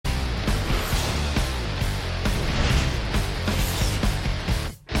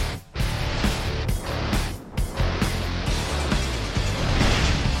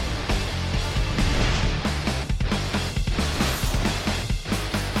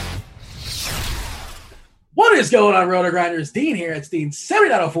What is going on, Roto Grinders? Dean here. It's Dean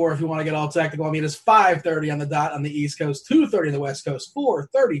 7904 if you want to get all technical. I mean, it's 5:30 on the dot on the East Coast, 2:30 on the West Coast,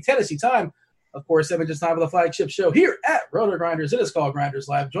 4:30 Tennessee time. Of course, Images time for the flagship show here at Roto Grinders. It is called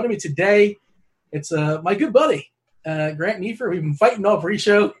GrindersLive. Joining me today, it's my good buddy, Grant Neefer. We've been fighting all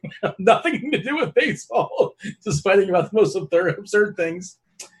pre-show. Nothing to do with baseball. Just fighting about the most absurd things.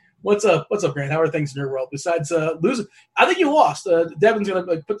 What's up? What's up, Grant? How are things in your world? Besides losing, I think you lost. Devin's going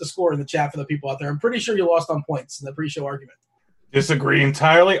to put the score in the chat for the people out there. I'm pretty sure you lost on points in the pre-show argument. Disagree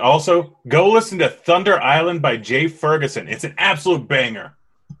entirely. Also, go listen to Thunder Island by Jay Ferguson. It's an absolute banger.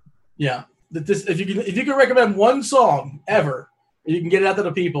 Yeah. If you can recommend one song ever, you can get it out to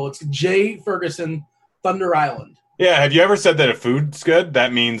the people, it's Jay Ferguson, Thunder Island. Yeah. Have you ever said that a food's good?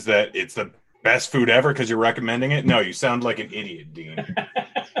 That means that it's the best food ever because you're recommending it? No, you sound like an idiot, Dean.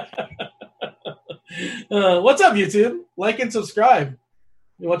 What's up, YouTube? Like and subscribe.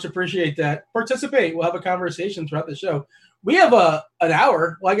 We much appreciate that. Participate. We'll have a conversation throughout the show. We have an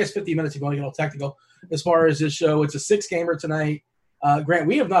hour. Well, I guess 50 minutes if you want to get all technical. As far as this show, it's a 6-gamer tonight. Grant,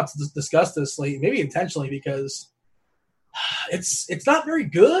 we have not discussed this slate, maybe intentionally, because it's not very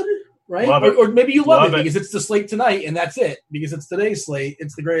good, right? Or maybe you love it because it's the slate tonight, and that's it. Because it's today's slate.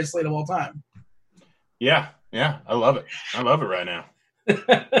 It's the greatest slate of all time. Yeah. I love it. I love it right now.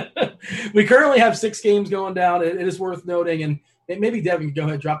 We currently have 6 games going down. It is worth noting, and maybe Devin can go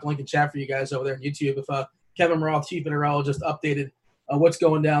ahead and drop the link in chat for you guys over there on YouTube. If Kevin Roth, Chief Meteorologist, updated what's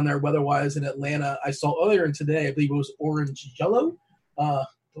going down there weather-wise in Atlanta. I saw earlier in today, I believe it was orange-yellow.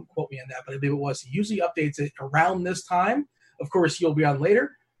 Don't quote me on that, but I believe it was. He usually updates it around this time. Of course, he'll be on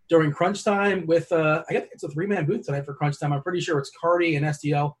later during crunch time with, I guess it's a 3-man booth tonight for crunch time. I'm pretty sure it's Cardi and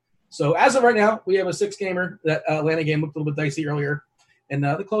STL. So as of right now, we have a 6-gamer. That Atlanta game looked a little bit dicey earlier. And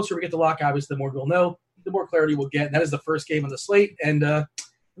the closer we get to lock, obviously, the more we'll know, the more clarity we'll get. And that is the first game on the slate. And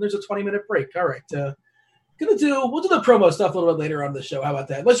there's a 20-minute break. All right. We'll do the promo stuff a little bit later on the show. How about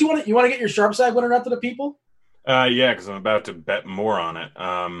that? Unless you want to get your sharp side winner out to the people? Yeah, because I'm about to bet more on it.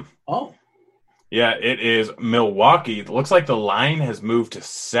 Oh. Yeah, it is Milwaukee. It looks like the line has moved to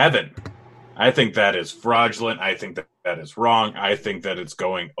 7. I think that is fraudulent. I think that is wrong. I think that it's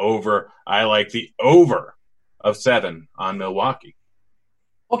going over. I like the over of 7 on Milwaukee.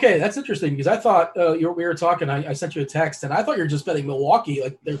 Okay, that's interesting because I thought we were talking. I sent you a text, and I thought you were just betting Milwaukee,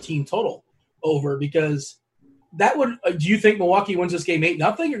 like their team total, over because that would. Do you think Milwaukee wins this game 8-0,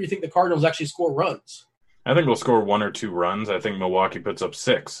 or do you think the Cardinals actually score runs? I think we'll score 1 or 2 runs. I think Milwaukee puts up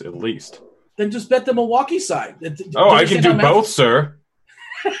 6 at least. Then just bet the Milwaukee side. I can do both, sir.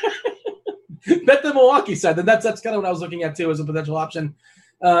 Bet the Milwaukee side. Then that's kind of what I was looking at too as a potential option.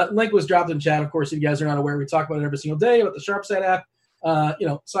 Link was dropped in chat. Of course, if you guys are not aware, we talk about it every single day about the Sharp Side app.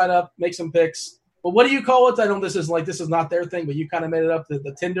 Sign up, make some picks. But what do you call it? I know this is not their thing, but you kind of made it up.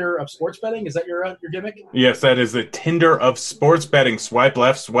 The Tinder of sports betting. Is that your gimmick? Yes, that is the Tinder of sports betting. Swipe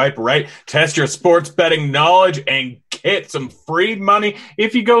left, swipe right. Test your sports betting knowledge and get some free money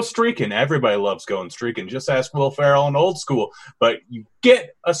if you go streaking. Everybody loves going streaking. Just ask Will Ferrell and Old School. But you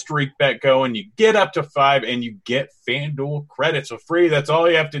get a streak bet going, you get up to 5, and you get FanDuel credits for free. That's all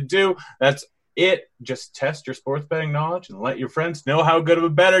you have to do. That's it. Just test your sports betting knowledge and let your friends know how good of a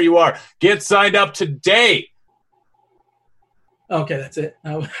bettor you are. Get signed up today. Okay, that's it.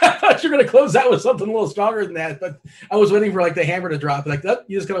 I thought you were going to close out with something a little stronger than that, but I was waiting for the hammer to drop. You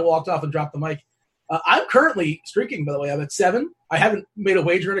just kind of walked off and dropped the mic. I'm currently streaking, by the way. I'm at 7. I haven't made a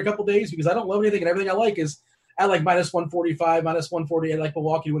wager in a couple days because I don't love anything, and everything I like is at minus 145, minus 140. I like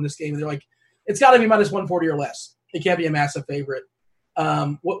Milwaukee to win this game, and they're like, it's got to be minus 140 or less. It can't be a massive favorite.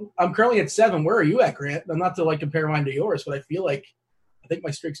 I'm currently at 7. Where are you at, Grant? I'm not to compare mine to yours, but I think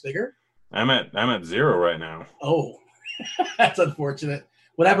my streak's bigger. I'm at 0 right now. Oh, that's unfortunate.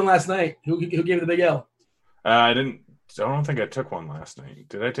 What happened last night? Who gave you the big L? I don't think I took one last night.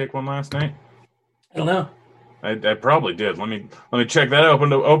 Did I take one last night? I don't know. I probably did. Let me check that.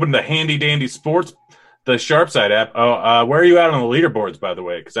 Open the handy dandy sports, the Sharp Side app. Where are you at on the leaderboards, by the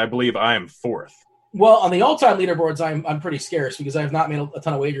way? Because I believe I am 4th. Well, on the all-time leaderboards, I'm pretty scarce because I have not made a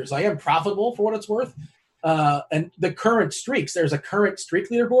ton of wagers. I am profitable for what it's worth. And the current streaks, there's a current streak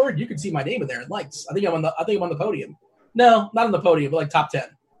leaderboard. You can see my name in there in lights. I think I'm on the podium. No, not on the podium, but top 10.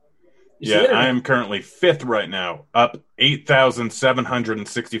 I am currently 5th right now, up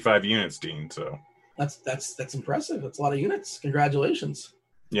 8,765 units, Dean. So that's impressive. That's a lot of units. Congratulations.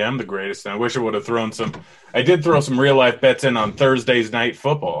 Yeah, I'm the greatest. And I wish I would have thrown some. I did throw some real life bets in on Thursday's night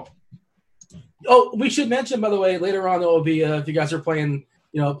football. Oh, we should mention, by the way, later on there will be if you guys are playing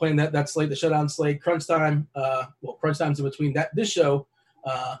that slate, the shutdown slate, crunch time. Crunch time's in between this show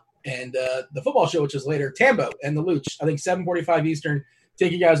and the football show, which is later. Tambo and the Luch. I think 7:45 Eastern,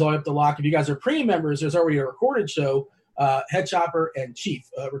 take you guys all up the lock. If you guys are premium members, there's already a recorded show. Head Chopper and Chief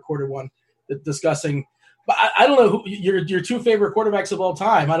recorded one discussing. But I don't know who your two favorite quarterbacks of all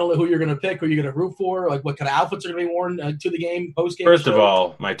time. I don't know who you're going to pick, who you're going to root for, like what kind of outfits are going to be worn to the game, post game. First of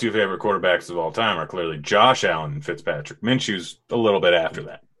all, my two favorite quarterbacks of all time are clearly Josh Allen and Fitzpatrick. Minshew's a little bit after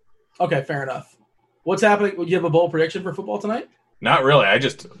that. Okay, fair enough. What's happening? Do you have a bold prediction for football tonight? Not really.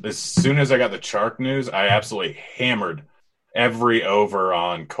 As soon as I got the Chark news, I absolutely hammered every over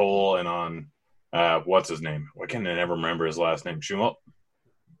on Cole and on what's his name? Why can't I never remember his last name? Schumel?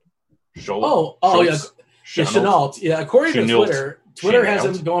 Oh, yeah. Chenault. Yeah, according to Twitter has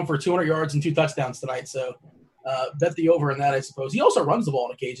him going for 200 yards and 2 touchdowns tonight. So bet the over in that, I suppose. He also runs the ball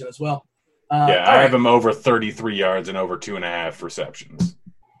on occasion as well. I have him over 33 yards and over 2.5 receptions.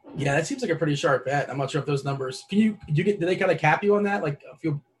 Yeah, that seems like a pretty sharp bet. I'm not sure if those numbers. Did they kind of cap you on that? Like,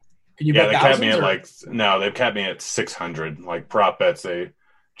 can you bet they capped me or? No, they've capped me at 600. Like prop bets, they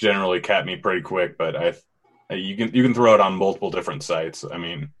generally cap me pretty quick, but you can throw it on multiple different sites. I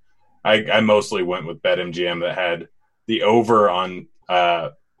mean, I mostly went with BetMGM that had the over on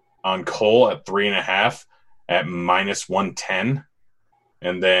Cole at 3.5 at -110,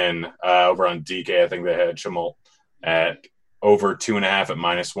 and then over on DK, I think they had Schumel at over 2.5 at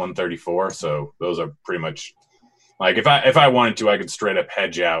 -134. So those are pretty much like if I wanted to, I could straight up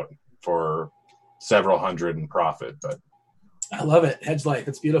hedge out for several hundred in profit. But I love it. Hedge life.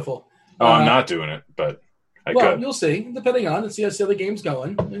 It's beautiful. I'm not doing it, but I could. You'll see, depending on and see how the game's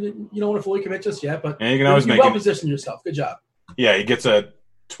going. You don't want to fully commit just yet, but you can always position yourself. Good job. Yeah, he gets a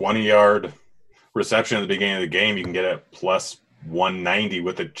 20-yard reception at the beginning of the game. You can get it plus 190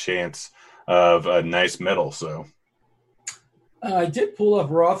 with a chance of a nice middle. So I did pull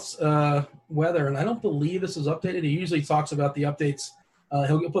up Roth's weather, and I don't believe this is updated. He usually talks about the updates.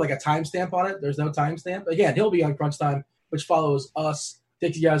 He'll put like a timestamp on it. There's no timestamp. Again, he'll be on Crunch Time, which follows us.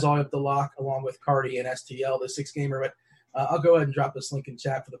 Takes you guys all up the lock along with Cardi and STL, the 6-gamer. But I'll go ahead and drop this link in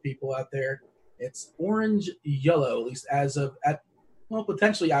chat for the people out there. It's orange-yellow, at least as of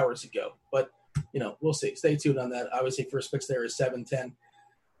potentially hours ago. But, we'll see. Stay tuned on that. Obviously, first picks there is 7-10.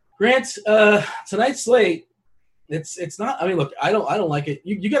 Grant, tonight's slate, it's not – I mean, look, I don't like it.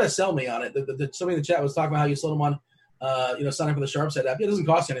 You got to sell me on it. Somebody in the chat was talking about how you sold them on, signing for the Sharp Set app. It doesn't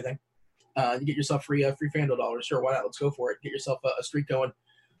cost you anything. You get yourself free FanDuel dollars. Sure, why not? Let's go for it. Get yourself a streak going.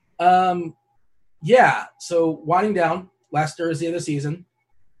 So winding down, last Thursday of the season,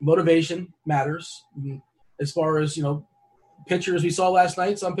 motivation matters. As far as, pitchers we saw last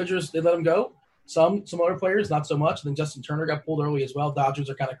night, some pitchers, they let them go. Some other players, not so much. I think Justin Turner got pulled early as well. Dodgers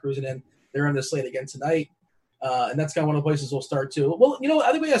are kind of cruising in. They're in the slate again tonight. And that's kind of one of the places we'll start too. Well,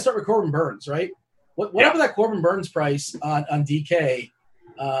 I think we got to start with Corbin Burns, right? Whatever that Corbin Burns price on DK,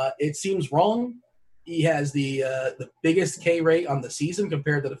 it seems wrong. He has the biggest K rate on the season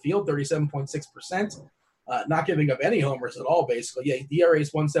compared to the field, 37.6%. Not giving up any homers at all, basically. Yeah, DRA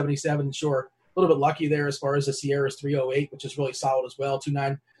is 177. Sure, a little bit lucky there as far as the Sierra is 308, which is really solid as well.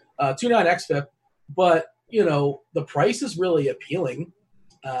 2.9 xFIP. But, the price is really appealing.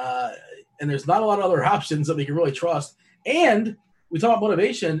 And there's not a lot of other options that we can really trust. And we talk about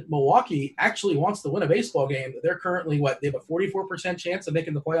motivation. Milwaukee actually wants to win a baseball game. They're currently, they have a 44% chance of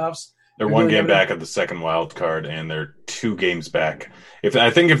making the playoffs. They're one game back of the second wild card, and they're 2 games back. If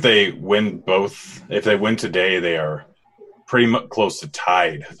they win today, they are pretty much close to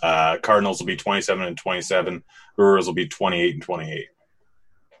tied. Cardinals will be 27-27. Brewers will be 28-28.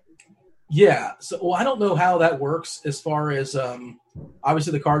 Yeah. So, I don't know how that works as far as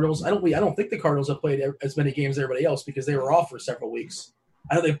obviously the Cardinals. I don't think the Cardinals have played as many games as everybody else because they were off for several weeks.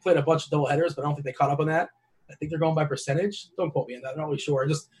 I know they've played a bunch of doubleheaders, but I don't think they caught up on that. I think they're going by percentage. Don't quote me on that. I'm not really sure.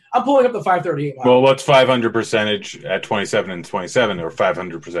 I'm pulling up the 538 line. Well, what's 500 percentage at 27-27 or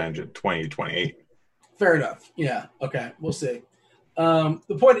 500 percentage at 20-28? Fair enough. Yeah. Okay. We'll see.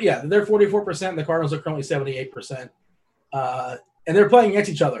 The point, they're 44%. And the Cardinals are currently 78%. And they're playing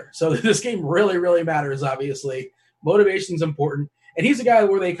against each other. So this game really, really matters, obviously. Motivation's important. And he's a guy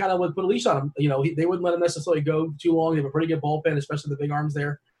where they kind of would put a leash on him. They wouldn't let him necessarily go too long. They have a pretty good bullpen, especially the big arms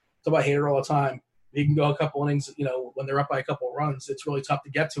there. Talk about Hader all the time. He can go a couple innings, when they're up by a couple of runs. It's really tough to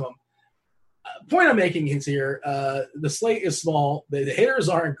get to him. Point I'm making is here, the slate is small. The hitters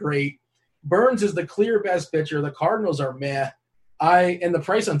aren't great. Burns is the clear best pitcher. The Cardinals are meh. And the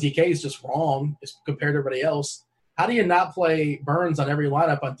price on DK is just wrong compared to everybody else. How do you not play Burns on every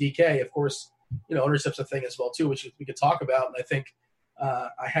lineup on DK? Of course, ownership's a thing as well, too, which we could talk about. And I think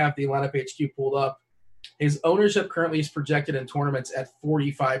I have the lineup HQ pulled up. His ownership currently is projected in tournaments at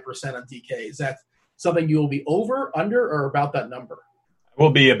 45% on DK. Is that something you will be over, under, or about that number?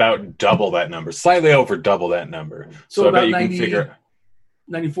 Will be about double that number, slightly over double that number. So I bet about you 90, can figure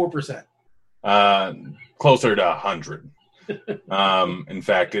 94%. Closer to 100. In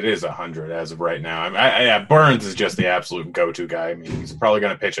fact, it is 100 as of right now. Burns is just the absolute go-to guy. I mean, he's probably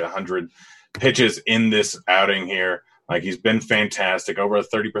going to pitch 100 pitches in this outing here. Like, he's been fantastic, over a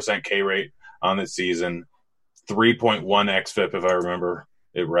 30% K rate on this season, 3.1 xFIP if I remember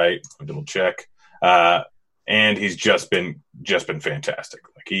it right. A double check. And he's just been fantastic.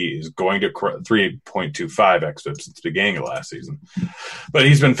 Like, he is going to 3.25 xFIP since the beginning of last season. But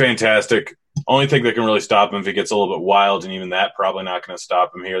he's been fantastic. Only thing that can really stop him if he gets a little bit wild, and even that probably not going to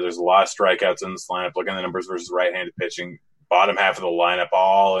stop him here. There's a lot of strikeouts in this lineup. Look at the numbers versus right-handed pitching. Bottom half of the lineup,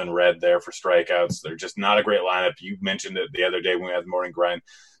 all in red there for strikeouts. They're just not a great lineup. You mentioned it the other day when we had the morning grind.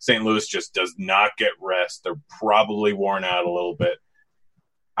 St. Louis just does not get rest. They're probably worn out a little bit.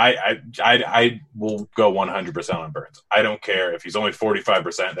 I will go 100% on Burns. I don't care if he's only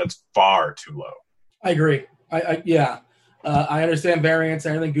 45%. That's far too low. I agree. I understand variance.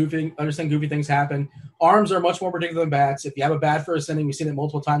 I understand goofy things happen. Arms are much more predictable than bats. If you have a bat first inning, we've seen it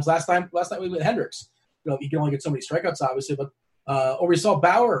multiple times. Last night we went Hendricks. You can only get so many strikeouts, obviously, but or we saw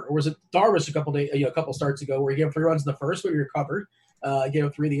Bauer, or was it Darvish a couple starts ago, where he gave 3 runs in the first, but he recovered. Gave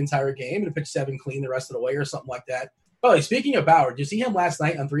up 3 the entire game and pitched 7 clean the rest of the way, or something like that. Oh, speaking of Bauer, did you see him last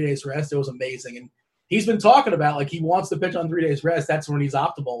night on 3 days rest? It was amazing, and he's been talking about like he wants to pitch on 3 days rest. That's when he's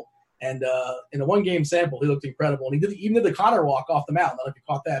optimal. And in a 1-game sample, he looked incredible. And he even did the Connor walk off the mound. I don't know if you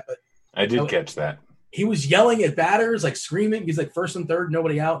caught that, but I did catch that. He was yelling at batters, like screaming. He's like first and third,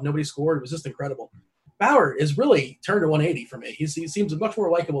 nobody out, nobody scored. It was just incredible. Bauer is really turned to 180 for me. He seems much more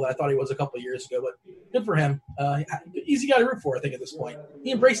likable than I thought he was a couple of years ago, but good for him. Easy guy to root for, I think, at this point.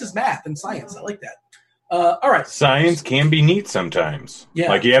 He embraces math and science. I like that. All right. Science can be neat sometimes. Yeah.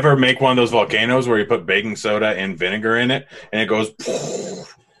 Like, you ever make one of those volcanoes where you put baking soda and vinegar in it, and it goes...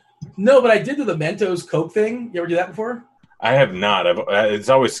 No, but I did do the Mentos Coke thing. You ever do that before? I have not. It's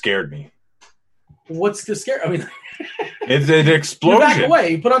always scared me. What's the scare? I mean... It's an explosion. You back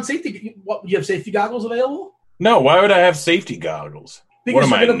away. You put on safety. You have safety goggles available? No. Why would I have safety goggles? Because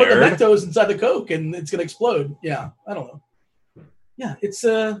what, you're am going to I, put the Mentos inside the Coke and it's going to explode. Yeah, I don't know. Yeah, it's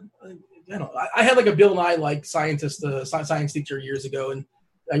I don't know. I had like a Bill Nye like science teacher years ago, and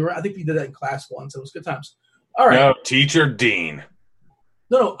I think we did that in class once. It was good times. All right. No, teacher dean.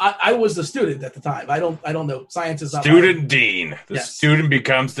 No. I was the student at the time. I don't know. Science is not student dean. The yes. Student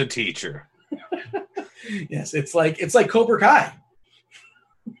becomes the teacher. Yes, it's like Cobra Kai.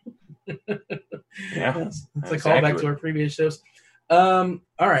 Yeah, yes, it's a callback to our previous shows. All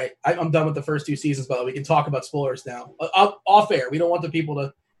right, I'm done with the first 2 seasons, but we can talk about spoilers now. Off air, we don't want the people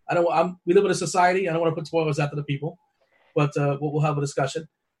to. We live in a society. I don't want to put spoilers out to the people, but we'll have a discussion.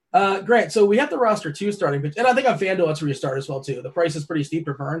 Grant, so we have the roster 2 starting pitch, and I think on FanDuel that's where you start as well too. The price is pretty steep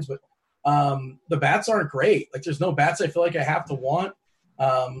for Burns, but the bats aren't great. Like, there's no bats I feel like I have to want.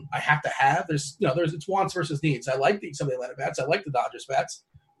 I have to have. There's it's wants versus needs. I like some of the Atlanta bats. I like the Dodgers bats,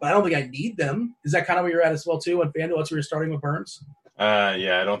 but I don't think I need them. Is that kind of where you're at as well too? On FanDuel, that's where you're starting with Burns.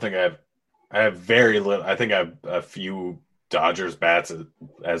 Yeah, I don't think I have very little. I think I have a few Dodgers bats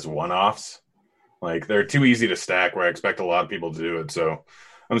as one-offs. Like, they're too easy to stack where I expect a lot of people to do it. So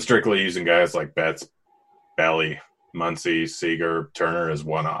I'm strictly using guys like Betts, Belly, Muncy, Seager, Turner as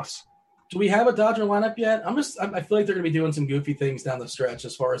one-offs. Do we have a Dodger lineup yet? I feel like they're going to be doing some goofy things down the stretch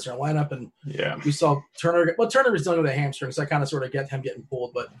as far as their lineup. And yeah, we saw Turner. Well, Turner was dealing with a hamstring, so I kind of sort of get him getting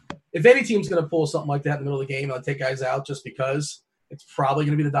pulled. But if any team's going to pull something like that in the middle of the game, I'll take guys out just because it's probably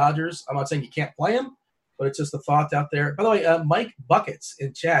going to be the Dodgers. I'm not saying you can't play them, but it's just a thought out there. By the way, Mike Buckets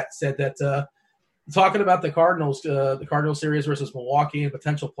in chat said that talking about the Cardinals series versus Milwaukee and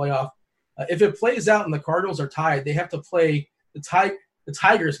potential playoff, if it plays out and the Cardinals are tied, they have to play the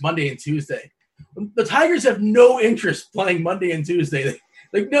Tigers Monday and Tuesday. The Tigers have no interest playing Monday and Tuesday.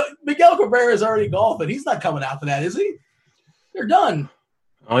 Miguel Cabrera is already golfing. He's not coming out for that, is he? They're done.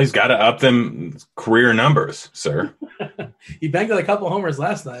 Well, he's got to up them career numbers, sir. He banged out a couple homers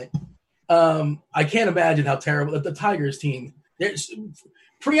last night. I can't imagine how terrible the Tigers team.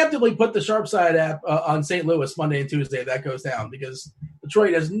 Preemptively put the Sharp Side app on St. Louis Monday and Tuesday if that goes down, because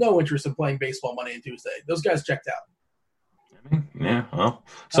Detroit has no interest in playing baseball Monday and Tuesday. Those guys checked out. Yeah, well,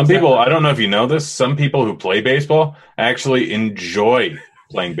 some people, I don't know if you know this, some people who play baseball actually enjoy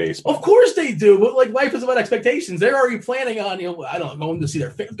playing baseball. Of course they do, but like, life is about expectations. They're already planning on, I don't know, going to see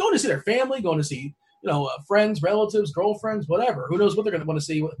their family, going to see, friends, relatives, girlfriends, whatever. Who knows what they're going to want to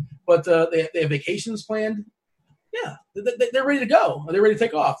see? But they have vacations planned. Yeah, they're ready to go. They're ready to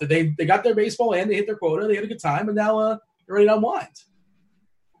take off. They got their baseball and they hit their quota. They had a good time, and now they're ready to unwind.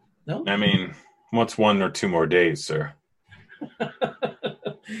 No, I mean, what's 1 or 2 more days, sir?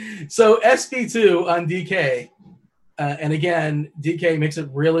 So SP2 on DK. And again, DK makes it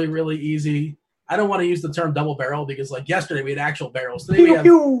really, really easy. I don't want to use the term double barrel because, like yesterday, we had actual barrels. Today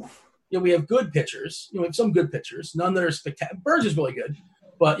we have good pitchers. We have some good pitchers, none that are spectacular. Burge is really good,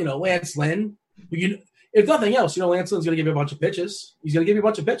 but Lance Lynn. If nothing else, Lance Lynn's going to give you a bunch of pitches. He's going to give you a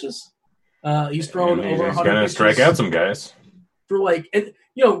bunch of pitches. He's thrown over 100 pitches. He's going to strike out some guys. For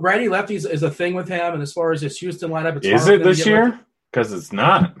righty lefties is a thing with him. And as far as his Houston lineup, is it this year? Because it's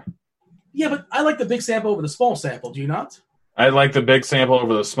not. Yeah, but I like the big sample over the small sample. Do you not? I like the big sample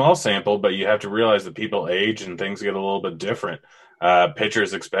over the small sample, but you have to realize that people age and things get a little bit different.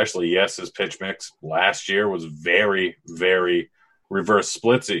 Pitchers especially, yes, his pitch mix last year was very, very reverse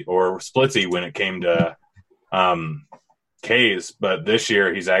splitsy when it came to K's, but this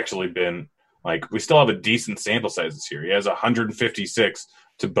year he's actually been we still have a decent sample size this year. He has 156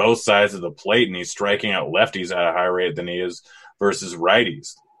 to both sides of the plate, and he's striking out lefties at a higher rate than he is versus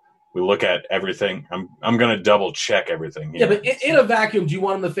righties. We look at everything. I'm going to double check everything here. Yeah, but in a vacuum, do you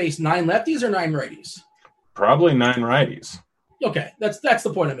want him to face 9 lefties or 9 righties? Probably 9 righties. Okay, that's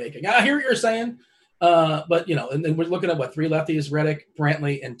the point I'm making. I hear what you're saying, but and then we're looking at 3 lefties: Reddick,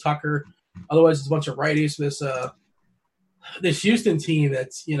 Brantley, and Tucker. Otherwise, it's a bunch of righties for this Houston team.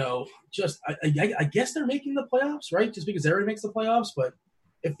 That's I guess they're making the playoffs, right? Just because everybody makes the playoffs, but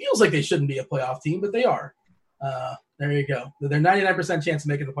it feels like they shouldn't be a playoff team, but they are. There you go. They're 99% chance of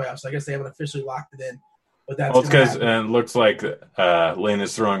making the playoffs. So I guess they haven't officially locked it in. But that's it's because it looks like Lynn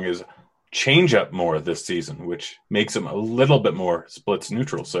is throwing his changeup more this season, which makes him a little bit more splits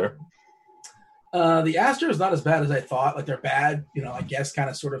neutral, sir. The Astros not as bad as I thought. They're bad, I guess kind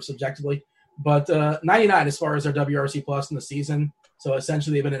of sort of subjectively. But 99 as far as their WRC plus in the season. So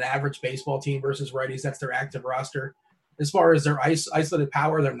essentially they've been an average baseball team versus righties. That's their active roster. As far as their isolated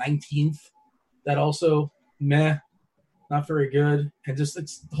power, they're 19th. That also meh, not very good. And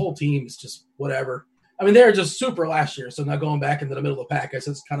the whole team is just whatever. I mean, they were just super last year, so now going back into the middle of the pack, I guess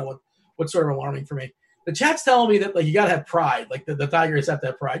it's kind of what's sort of alarming for me. The chat's telling me that you got to have pride. The Tigers have to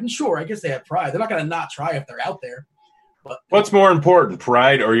have pride. And sure, I guess they have pride. They're not going to not try if they're out there. But what's more important,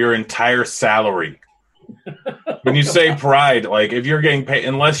 pride or your entire salary? When you say pride, if you're getting paid,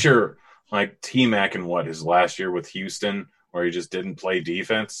 unless you're T-Mac in his last year with Houston, where he just didn't play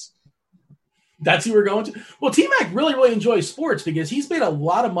defense. That's who we're going to. Well, T-Mac really, really enjoys sports because he's made a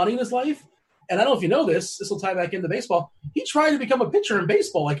lot of money in his life. And I don't know if you know this. This will tie back into baseball. He tried to become a pitcher in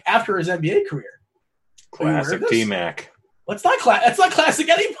baseball after his NBA career. Classic T-Mac. That's not classic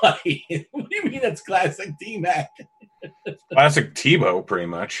anybody. What do you mean that's classic T-Mac? Classic Tebow, pretty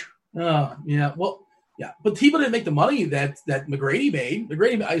much. Oh, yeah. Well, yeah. But Tebow didn't make the money that McGrady made.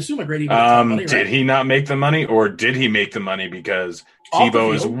 I assume McGrady made money, right? Did he not make the money, or did he make the money because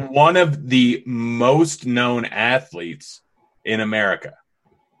Tebow is one of the most known athletes in America?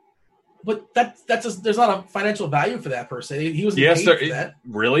 But there's not a financial value for that per se. He was paid for that.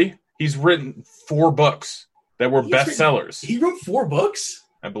 Really? He's written 4 books that were bestsellers. He wrote 4 books?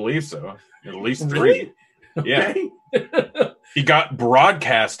 I believe so. At least 3. Really? Yeah. He got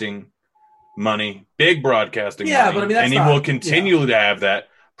broadcasting money, big broadcasting money. But I mean, he will continue to have that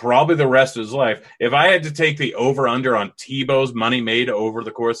probably the rest of his life. If I had to take the over-under on Tebow's money made over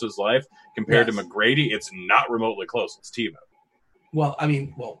the course of his life compared to McGrady, it's not remotely close. It's Tebow. Well, I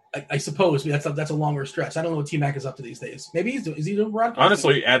mean, I suppose that's a longer stretch. I don't know what T-Mac is up to these days. Maybe is he doing broadcasting?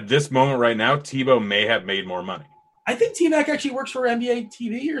 Honestly, at this moment right now, Tebow may have made more money. I think T-Mac actually works for NBA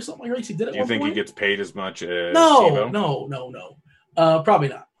TV or something like that. He did it. Do you think he gets paid as much as Tebow? No. Probably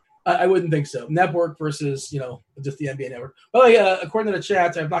not. I wouldn't think so. Network versus, just the NBA network. By the way, according to the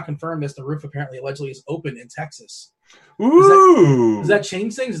chat, I have not confirmed this. The roof apparently allegedly is open in Texas. Ooh. Does that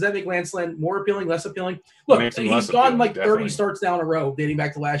change things? Does that make Lance Lynn more appealing, less appealing? Look, he's gone 30 definitely. Starts down a row dating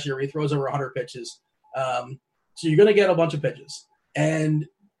back to last year where he throws over 100 pitches. So you're going to get a bunch of pitches. And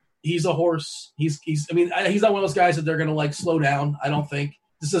he's a horse. He's not one of those guys that they're going to slow down. I don't think.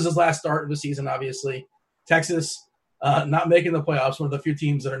 This is his last start of the season, obviously. Texas, not making the playoffs, one of the few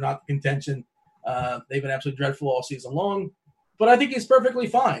teams that are not in contention. They've been absolutely dreadful all season long. But I think he's perfectly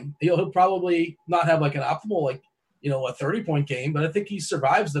fine. He'll probably not have an optimal, a 30-point game, but I think he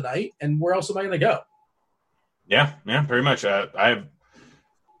survives the night. And where else am I going to go? Yeah, pretty much. I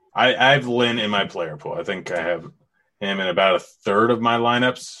have Lynn in my player pool. I think I have him in about a third of my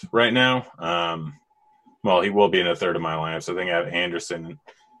lineups right now. He will be in a third of my lineups. I think I have Anderson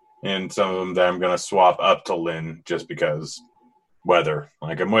and some of them that I'm going to swap up to Lynn just because weather.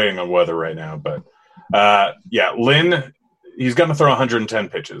 I'm waiting on weather right now. But, Lynn, he's going to throw 110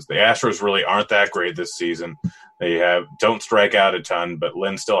 pitches. The Astros really aren't that great this season. They don't strike out a ton, but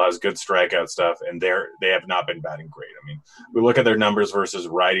Lynn still has good strikeout stuff, and they have not been batting great. I mean, we look at their numbers versus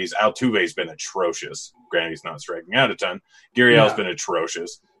righties. Altuve's been atrocious. Granted, he's not striking out a ton. Gurriel's been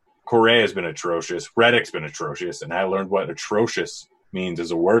atrocious. Correa's been atrocious. Reddick's been atrocious, and I learned what atrocious means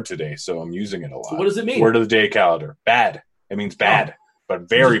as a word today, so I'm using it a lot. So what does it mean? Word of the day calendar. Bad. It means bad, but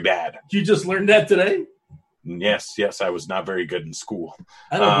very bad. You just learned that today? Yes, I was not very good in school.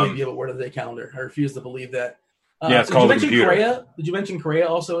 I don't believe you have a word of the day calendar. I refuse to believe that. It's called a computer. Correa? Did you mention Correa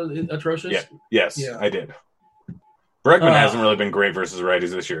also atrocious? Yes, I did. Bregman hasn't really been great versus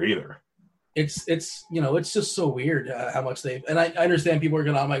righties this year either. It's just so weird how much they've – and I understand people are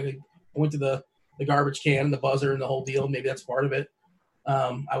going to point to the garbage can and the buzzer and the whole deal. Maybe that's part of it.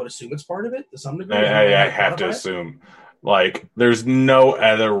 I would assume it's part of it to some degree. I have to assume. Like, there's no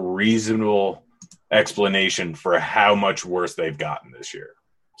other reasonable explanation for how much worse they've gotten this year.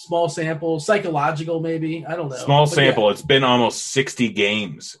 Small sample, psychological maybe. I don't know. Small sample. Yeah. It's been almost 60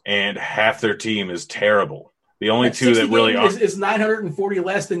 games, and half their team is terrible. The only two that really are is 940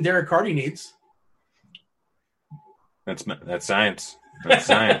 less than Derek Carty needs. That's science. That's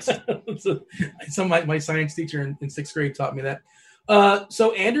science. My science teacher in sixth grade taught me that.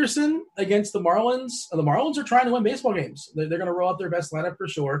 So Anderson against the Marlins. The Marlins are trying to win baseball games. They're going to roll out their best lineup for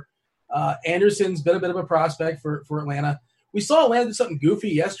sure. Anderson's been a bit of a prospect for Atlanta. We saw Atlanta do something goofy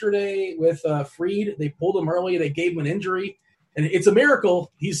yesterday with Fried. They pulled him early. They gave him an injury. And it's a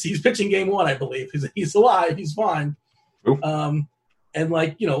miracle. He's pitching game one, I believe. He's alive. He's fine. And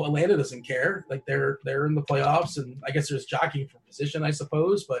Atlanta doesn't care. Like they're in the playoffs, and I guess there's jockeying for position, I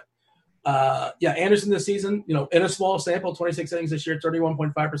suppose. But Anderson this season, in a small sample, 26 innings this year,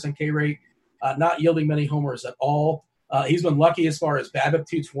 31.5% K rate, not yielding many homers at all. He's been lucky as far as BABIP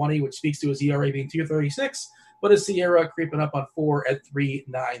 220, which speaks to his ERA being 236, but his Sierra creeping up on 4 at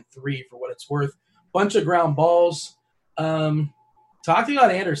 3.93 for what it's worth. Bunch of ground balls. Talking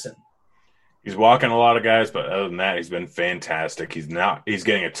about Anderson. He's walking a lot of guys, but other than that, he's been fantastic. He's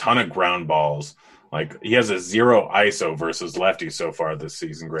getting a ton of ground balls. Like, he has a 0 ISO versus lefties so far this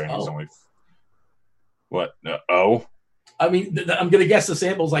season. Granted, he's only I mean, I'm going to guess the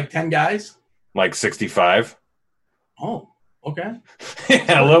sample's like 10 guys. Like 65. Oh, okay.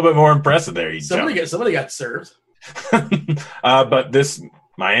 Yeah, a little bit more impressive there. Somebody got served. But this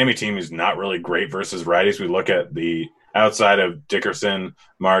Miami team is not really great versus righties. We look at the outside of Dickerson,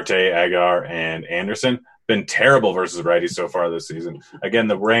 Marte, Aguilar, and Anderson, been terrible versus righties so far this season. Again,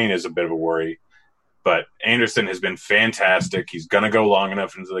 the rain is a bit of a worry, but Anderson has been fantastic. He's going to go long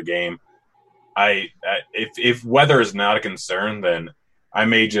enough into the game. If weather is not a concern, then I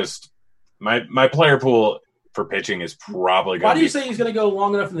may just my player pool for pitching is probably going to Why do you say he's going to go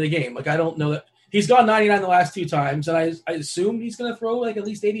long enough into the game? Like, I don't know that. He's gone 99 the last 2 times, and I assume he's going to throw like at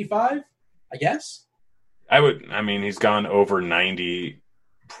least 85, I guess. He's gone over 90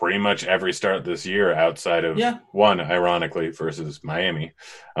 pretty much every start this year outside of one, ironically, versus Miami.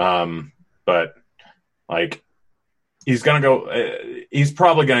 But, like, he's going to go he's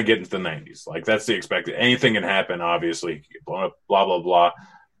probably going to get into the 90s. Like, that's the expected. Anything can happen, obviously, blah, blah, blah.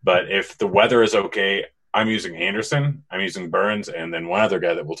 But if the weather is okay, I'm using Anderson, I'm using Burns, and then one other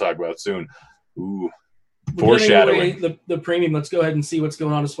guy that we'll talk about soon. Ooh, foreshadowing. The premium. Let's go ahead and see what's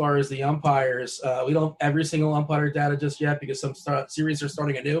going on as far as the umpires. We don't have every single umpire data just yet because some series are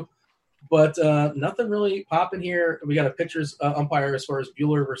starting anew. But nothing really popping here. We got a pitcher's umpire as far as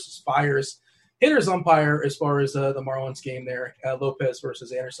Buehler versus Fires. Hitter's umpire as far as the Marlins game there, Lopez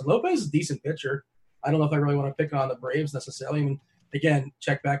versus Anderson. Lopez is a decent pitcher. I don't know if I really want to pick on the Braves necessarily. I mean, again,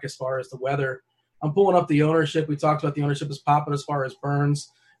 check back as far as the weather. I'm pulling up the ownership. We talked about the ownership is popping as far as Burns.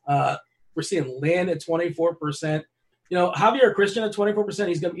 We're seeing Lynn at 24%. Javier Christian at 24%.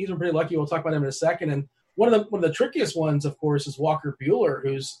 He's been pretty lucky. We'll talk about him in a second. And one of the trickiest ones, of course, is Walker Buehler,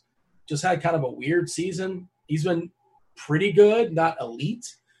 who's just had kind of a weird season. He's been pretty good, not elite.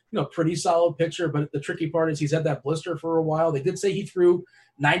 Pretty solid pitcher. But the tricky part is he's had that blister for a while. They did say he threw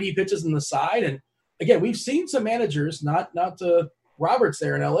 90 pitches in the side. And again, we've seen some managers, not Roberts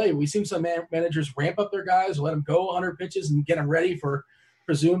there in LA. We've seen some managers ramp up their guys, let them go 100 pitches and get them ready for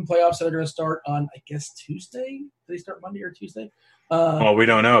presumed playoffs that are going to start on, I guess, Tuesday. Do they start Monday or Tuesday? Well, we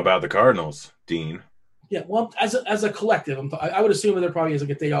don't know about the Cardinals, Dean. Yeah, well, as a collective, I would assume that there probably is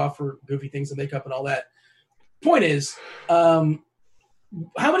like a day off for goofy things to make up and all that. Point is, how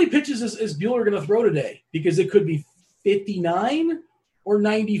many pitches is Buehler going to throw today? Because it could be 59 or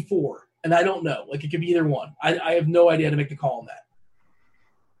 94, and I don't know. Like, it could be either one. I have no idea how to make the call on that.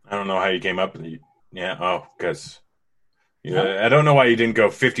 I don't know how you came up with it. Yeah, because I don't know why you didn't go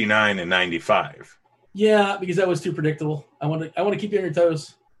 59 and 95. Yeah, because that was too predictable. I want to keep you on your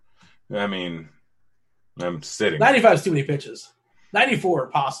toes. I mean, I'm sitting. 95 is too many pitches. 94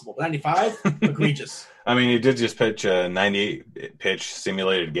 possible, but 95 egregious. I mean, he did just pitch a 98 pitch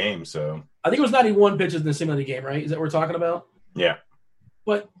simulated game, so I think it was 91 pitches in the simulated game, right? Is that what we're talking about? yeah.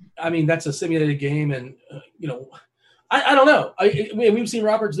 But I mean, that's a simulated game, and I don't know. We've seen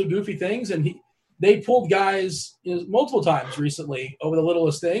Roberts do goofy things, and they pulled guys multiple times recently over the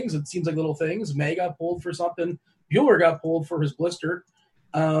littlest things. It seems like little things. May got pulled for something. Bueller got pulled for his blister.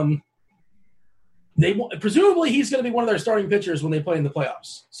 Presumably he's going to be one of their starting pitchers when they play in the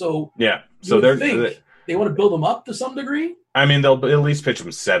playoffs. So yeah, so they want to build him up to some degree. I mean, they'll at least pitch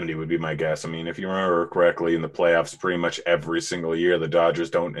him 70 would be my guess. I mean, if you remember correctly, in the playoffs, pretty much every single year, the Dodgers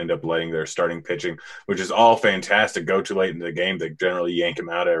don't end up letting their starting pitching, which is all fantastic, go too late in the game. They generally yank him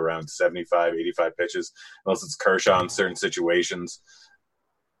out at around 75, 85 pitches, unless it's Kershaw in certain situations.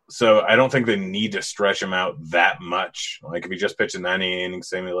 So I don't think they need to stretch him out that much. Like if he just pitched a 90-inning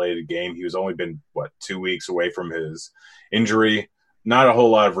simulated game, he was only been, 2 weeks away from his injury. Not a whole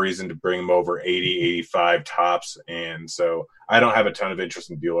lot of reason to bring him over 80, 85 tops. And so I don't have a ton of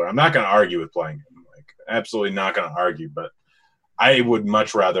interest in Bueller. I'm not going to argue with playing him. Absolutely not going to argue. But I would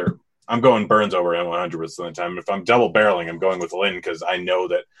much rather – I'm going Burns over him 100% of the time. If I'm double barreling, I'm going with Lynn because I know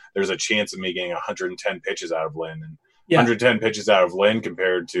that there's a chance of me getting 110 pitches out of Lynn. And 110 pitches out of Lynn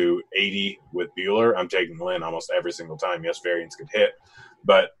compared to 80 with Bueller, I'm taking Lynn almost every single time. Yes, variance could hit.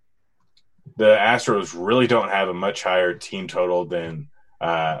 But – the Astros really don't have a much higher team total than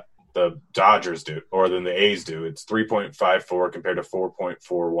the Dodgers do or than the A's do. It's 3.54 compared to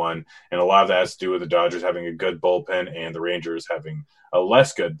 4.41. And a lot of that has to do with the Dodgers having a good bullpen and the Rangers having a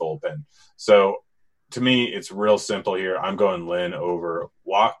less good bullpen. So to me, it's real simple here. I'm going Lynn over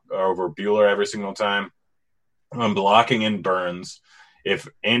Bueller every single time. I'm blocking in Burns. If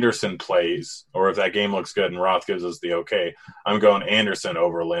Anderson plays or if that game looks good and Roth gives us the okay, I'm going Anderson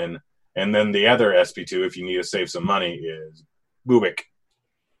over Lynn. And then the other SP2, if you need to save some money, is Bubic.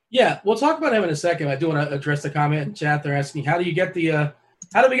 Yeah, we'll talk about him in a second. I do want to address the comment in chat. They're asking, how do we get the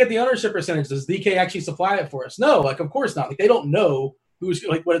ownership percentage? Does DK actually supply it for us? No, of course not. They don't know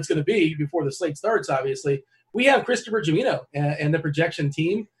what it's going to be before the slate starts. Obviously, we have Christopher Gimino and the projection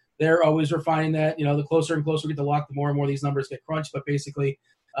team. They're always refining that. The closer and closer we get to lock, the more and more these numbers get crunched. But basically,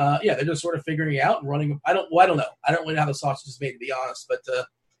 they're just sort of figuring it out and running. I don't know. I don't really know how the sausage is made, to be honest. But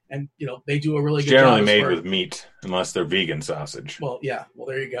and they do a really good job. Generally made with meat, unless they're vegan sausage. Well, yeah. Well,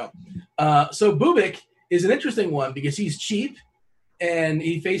 there you go. So Bubic is an interesting one because he's cheap and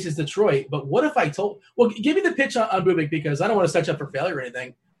he faces Detroit. But what if give me the pitch on Bubic because I don't want to set you up for failure or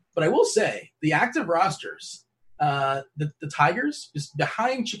anything. But I will say the active rosters, the Tigers, just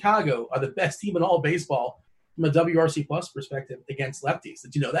behind Chicago, are the best team in all baseball from a WRC plus perspective against lefties.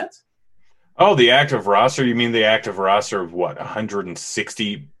 Did you know that? Oh, the active roster? You mean the active roster of what,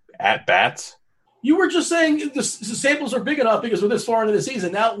 160 at-bats? You were just saying the samples are big enough because we're this far into the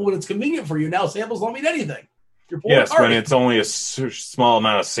season. Now, when it's convenient for you, now samples don't mean anything. Yes, when it's only a small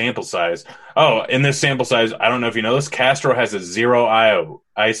amount of sample size. Oh, in this sample size, I don't know if you know this, Castro has a 0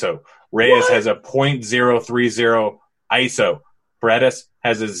 ISO. Reyes has a .030 ISO. Paredes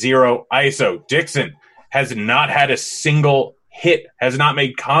has a 0 ISO. Dixon has not had a single hit, has not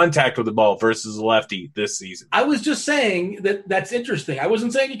made contact with the ball versus a lefty this season. I was just saying that's interesting. I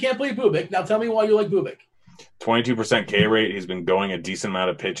wasn't saying you can't play Bubic. Now tell me why you like Bubic. 22% K rate. He's been going a decent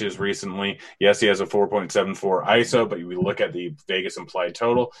amount of pitches recently. Yes, he has a 4.74 ISO, but we look at the Vegas implied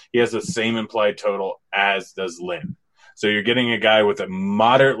total. He has the same implied total as does Lynn. So you're getting a guy with a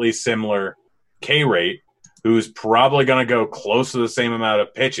moderately similar K rate who's probably going to go close to the same amount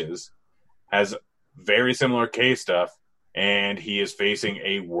of pitches, has very similar K stuff, and he is facing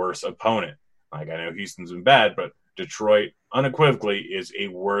a worse opponent. I know Houston's been bad, but Detroit unequivocally is a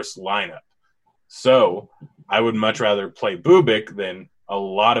worse lineup. So I would much rather play Bubic than a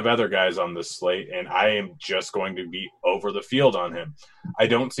lot of other guys on this slate, and I am just going to be over the field on him. I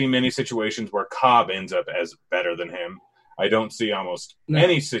don't see many situations where Cobb ends up as better than him. I don't see almost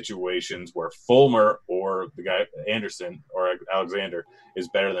any situations where Fulmer or the guy Anderson or Alexander is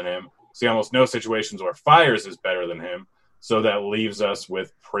better than him. See almost no situations where Fires is better than him. So that leaves us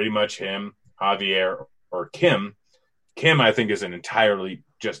with pretty much him, Javier, or Kim. Kim, I think, is an entirely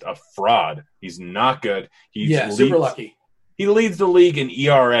just a fraud. He's not good. Super lucky. He leads the league in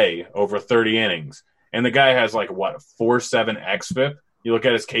ERA over 30 innings. And the guy has 4.7 xFIP. You look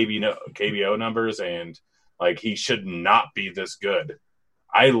at his KBO numbers, and he should not be this good.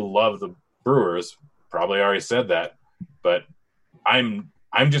 I love the Brewers. Probably already said that. But I'm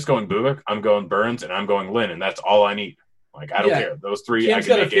just going Bubic, I'm going Burns, and I'm going Lynn, and that's all I need. Like, I don't care. Those three, Kim's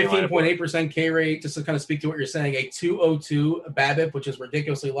got a make any lineup work. 15.8% K rate, just to kind of speak to what you're saying, a 202 BABIP, which is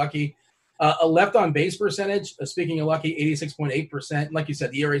ridiculously lucky. A left on base percentage, speaking of lucky, 86.8%. Like you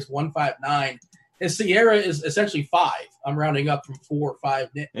said, the ERA is 1.59. His Sierra is essentially 5. I'm rounding up from 4 or 5.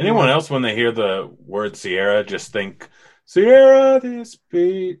 Anyone else, when they hear the word Sierra, just think, Sierra, this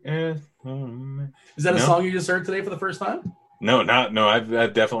beat is... Is that a song you just heard today for the first time? No, I've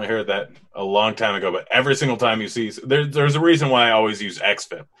definitely heard that a long time ago, but every single time you see... There's a reason why I always use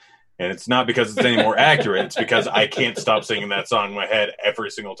XFIP. And it's not because it's any more accurate. It's because I can't stop singing that song in my head every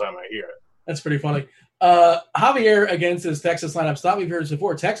single time I hear it. That's pretty funny. Javier against his Texas lineup. Stop me if you've heard this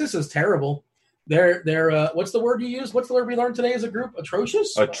before. Texas is terrible. They're what's the word you use? What's the word we learned today as a group?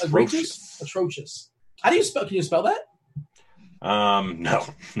 Atrocious? Atrocious. How do you spell? Can you spell that? No,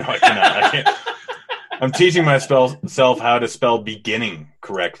 I cannot. I can't. I'm teaching myself how to spell beginning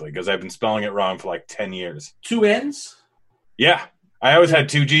correctly because I've been spelling it wrong for like 10 years. 2 N's? Yeah. I always had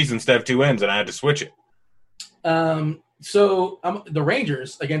 2 G's instead of 2 N's, and I had to switch it. So the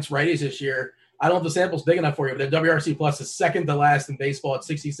Rangers against righties this year, I don't know if the sample's big enough for you, but the WRC plus is second to last in baseball at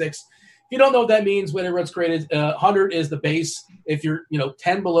 66. If you don't know what that means, when runs created, 100 is the base. If you're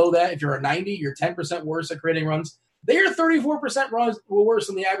 10 below that, if you're a 90, you're 10% worse at creating runs. They are 34% worse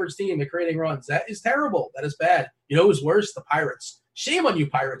than the average team at creating runs. That is terrible. That is bad. You know who's worse? The Pirates. Shame on you,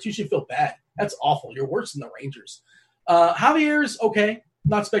 Pirates. You should feel bad. That's awful. You're worse than the Rangers. Javier's okay.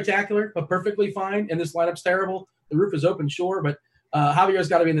 Not spectacular, but perfectly fine. And this lineup's terrible. The roof is open, sure, but Javier's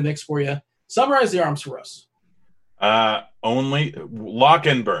got to be in the mix for you. Summarize the arms for us. Only lock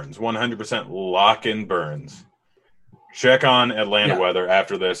in Burns, 100% lock in Burns. Check on Atlanta weather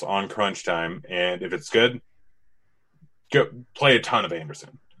after this on crunch time, and if it's good, go play a ton of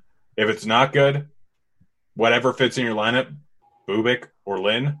Anderson. If it's not good, whatever fits in your lineup, Bubic or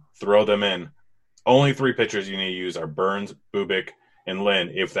Lynn, throw them in. Only 3 pitchers you need to use are Burns, Bubic, and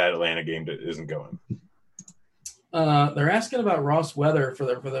Lynn if that Atlanta game isn't going. They're asking about Ross weather for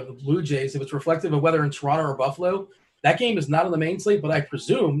the Blue Jays. If it's reflective of weather in Toronto or Buffalo, that game is not on the main slate, but I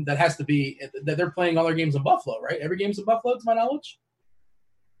presume that has to be that they're playing all their games in Buffalo, right? Every game's in Buffalo, to my knowledge.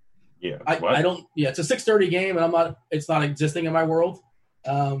 Yeah, I don't. Yeah, it's a 6:30 game, and it's not existing in my world.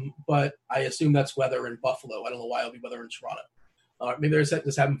 But I assume that's weather in Buffalo. I don't know why it'll be weather in Toronto. Maybe they're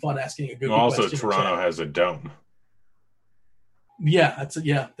just having fun asking a good question. Also, Toronto has a dome. Yeah,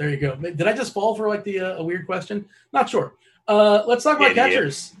 there you go. Did I just fall for like a weird question? Not sure. Let's talk about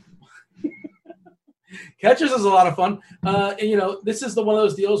catchers. Catchers is a lot of fun. And, this is one of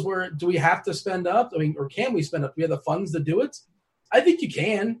those deals where do we have to spend up? I mean, or can we spend up? Do we have the funds to do it? I think you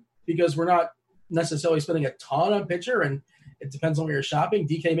can because we're not necessarily spending a ton on pitcher, and it depends on where you're shopping.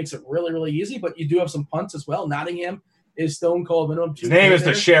 DK makes it really, really easy, but you do have some punts as well. Nottingham is stone cold minimum. His name is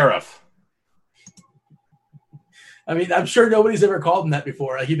the Sheriff. I mean, I'm sure nobody's ever called him that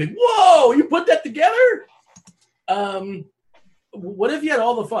before. Like, he'd be, whoa, you put that together? What if you had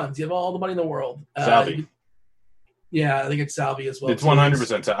all the funds? You have all the money in the world. Salvi. I think it's Salvi as well. It's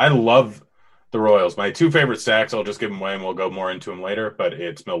 100%. I love the Royals. My 2 favorite stacks, I'll just give them away and we'll go more into them later, but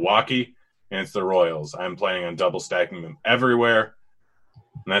it's Milwaukee and it's the Royals. I'm planning on double stacking them everywhere.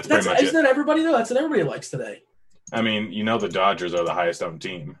 And that's pretty much it. Isn't that everybody, though? That's what everybody likes today. I mean, the Dodgers are the highest owned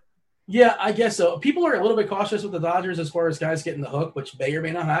team. Yeah, I guess so. People are a little bit cautious with the Dodgers as far as guys getting the hook, which may or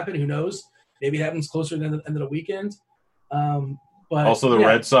may not happen. Who knows? Maybe it happens closer to the end of the weekend. But also, the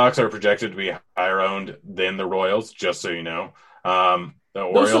Red Sox are projected to be higher owned than the Royals, just so you know. The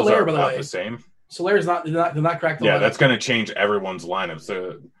Orioles are about the same. Solaire's not cracked the lineup. That's going to change everyone's lineups.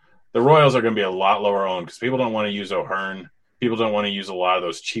 The Royals are going to be a lot lower owned because people don't want to use O'Hearn. People don't want to use a lot of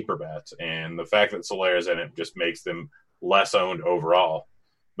those cheaper bats. And the fact that Solaire's in it just makes them less owned overall.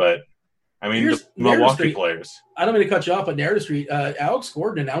 But I mean, the Milwaukee players. I don't mean to cut you off, but Narrative Street, Alex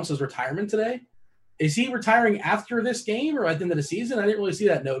Gordon announced his retirement today. Is he retiring after this game or at the end of the season? I didn't really see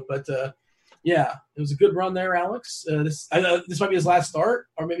that note, but it was a good run there, Alex. This might be his last start,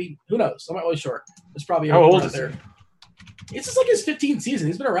 or maybe who knows? I'm not really sure. It's probably how old is he? It's just like his 15th season.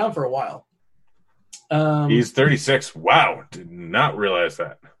 He's been around for a while. He's 36. Wow, did not realize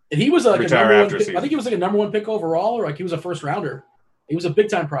that. And he was like a number 1 pick. I think he was like a number 1 pick overall, or like he was a first rounder. He was a big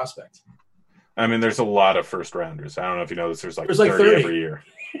time prospect. I mean, there's a lot of first rounders. I don't know if you know this. There's like 30 every year.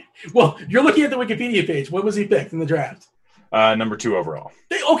 Well, you're looking at the Wikipedia page. When was he picked in the draft? Number 2 overall.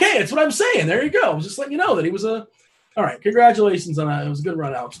 Okay, that's what I'm saying. There you go. Just letting you know that he was a. All right, congratulations on that. It was a good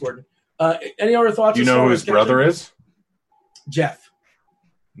run, Alex Gordon. Any other thoughts? Do you know who his brother is? Jeff.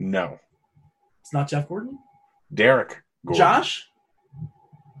 No. It's not Jeff Gordon? Derek Gordon. Josh?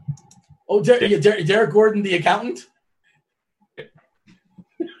 Oh, Derek Gordon, the accountant?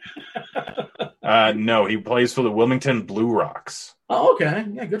 No, he plays for the Wilmington Blue Rocks. Oh, okay.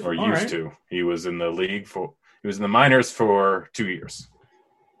 Yeah, good for or him. used to. He was in the minors for 2 years.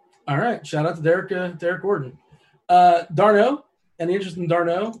 All right. Shout out to Derek Gordon. Darno. Any interest in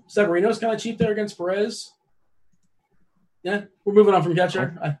Darno? Severino's kind of cheap there against Perez. Yeah, we're moving on from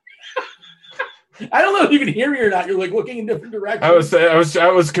catcher. I don't know if you can hear me or not. You're like looking in different directions. I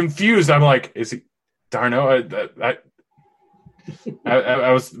was confused. I'm like, is he Darno?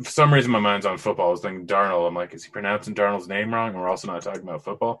 I was for some reason my mind's on football. I was thinking Darnold. I'm like, is he pronouncing Darnold's name wrong? And we're also not talking about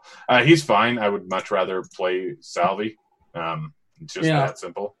football. He's fine. I would much rather play Salvi. It's just that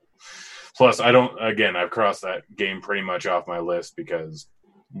simple. Plus, I've crossed that game pretty much off my list because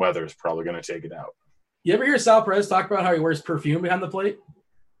weather's probably going to take it out. You ever hear Sal Perez talk about how he wears perfume behind the plate?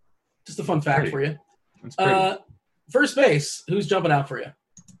 Just a fun fact for you. First base, who's jumping out for you?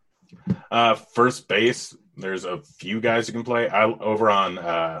 First base, there's a few guys who can play. Over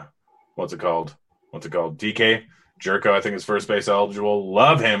on what's it called? DK Jerko, I think is first base eligible.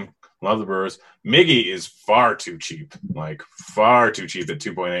 Love him. Love the Brewers. Miggy is far too cheap. Like far too cheap at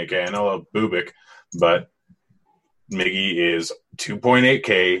 2.8K. I know I love Bubik, but Miggy is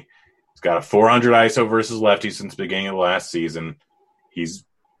 2.8K. He's got a 400 ISO versus lefty since the beginning of last season. He's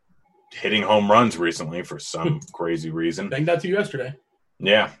hitting home runs recently for some crazy reason. Banged that to you yesterday.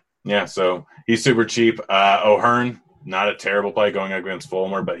 Yeah. So he's super cheap. O'Hearn, not a terrible play going up against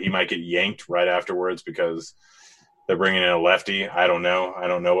Fulmer, but he might get yanked right afterwards because they're bringing in a lefty. I don't know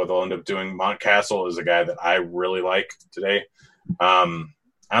what they'll end up doing. Montcastle is a guy that I really like today.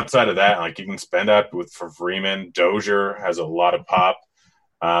 Outside of that, like you can spend up for Freeman. Dozier has a lot of pop.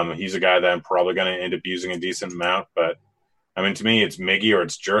 He's a guy that I'm probably going to end up using a decent amount, but I mean, to me, it's Miggy or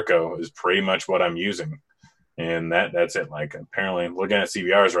it's Jerko is pretty much what I'm using. And that's it. Like, apparently, looking at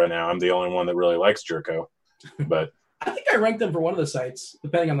CBRs right now, I'm the only one that really likes Jerko. But I think I ranked them for one of the sites,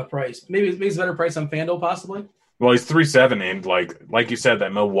 depending on the price. Maybe it's a better price on FanDuel, possibly. Well, he's 3.7, and like you said,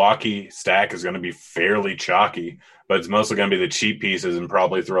 that Milwaukee stack is going to be fairly chalky, but it's mostly going to be the cheap pieces and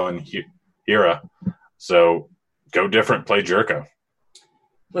probably throw in Hira. So go different, play Jerko.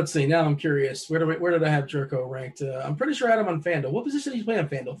 Let's see. Now I'm curious. Where did I have Jerko ranked? I'm pretty sure I had him on FanDuel. What position did he play on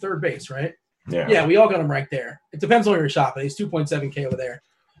FanDuel? Third base, right? Yeah, we all got him ranked there. It depends on where you're shopping. He's 2.7K over there.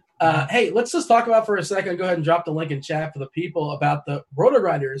 Hey, let's just talk about for a second. Go ahead and drop the link in chat for the people about the Roto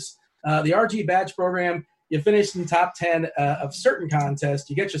Grinders, the RG Badge program. You finish in top 10 of certain contests.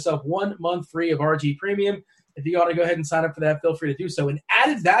 You get yourself 1 month free of RG Premium. If you want to go ahead and sign up for that, feel free to do so. An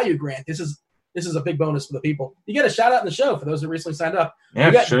added value grant. This is a big bonus for the people. You get a shout out in the show for those that recently signed up.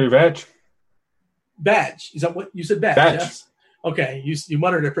 Yeah, sure, your badge. Badge. Is that what you said? Badge. Yes? Okay, you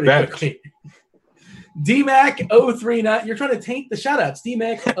muttered it pretty quickly. DMAC039. You're trying to taint the shout outs.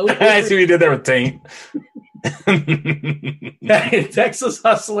 DMAC039. I see what you did there with taint. Texas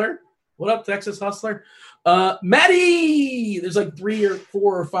Hustler. What up, Texas Hustler? Maddie. There's like 3 or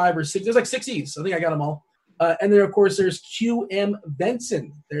 4 or 5 or 6. There's like 6 E's. I think I got them all. And then, of course, there's QM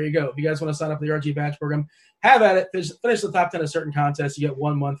Benson. There you go. If you guys want to sign up for the RG Badge program, have at it. Finish the top 10 of certain contests. You get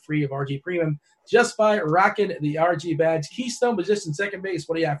 1 month free of RG Premium just by rocking the RG Badge. Keystone position, second base.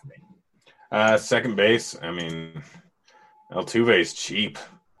 What do you have for me? Second base, I mean, Altuve is cheap.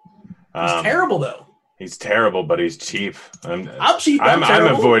 He's terrible, though. He's terrible, but he's cheap. I'm cheap.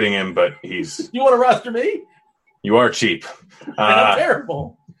 I'm avoiding him, but he's. You want to roster me? You are cheap. I'm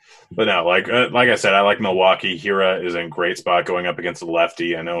terrible. But no, like I said, I like Milwaukee. Hira is in a great spot going up against the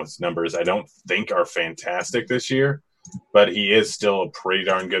lefty. I know his numbers I don't think are fantastic this year, but he is still a pretty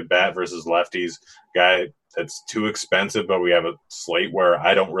darn good bat versus lefties. Guy that's too expensive, but we have a slate where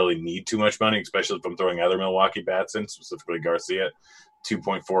I don't really need too much money, especially if I'm throwing other Milwaukee bats in, specifically Garcia at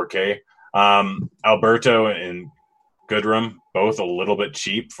 2.4K. Alberto and Goodrum, both a little bit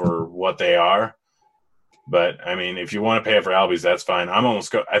cheap for what they are. But, I mean, if you want to pay it for Albies, that's fine.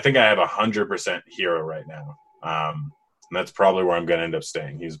 I think I have 100% Hero right now. And that's probably where I'm going to end up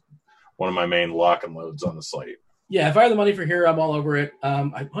staying. He's one of my main lock and loads on the slate. Yeah, if I have the money for Hero, I'm all over it.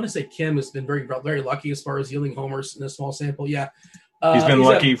 I want to say Kim has been very, very lucky as far as yielding homers in a small sample. Yeah. He's been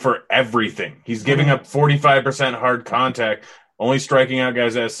lucky for everything. He's giving up 45% hard contact, only striking out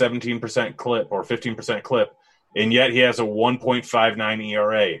guys at a 17% clip or 15% clip, and yet he has a 1.59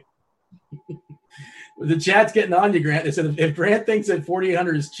 ERA. The chat's getting on you, Grant. They said if Grant thinks that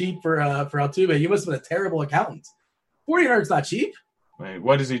 4,800 is cheap for Altuve, you must have been a terrible accountant. 4,800 is not cheap. Wait,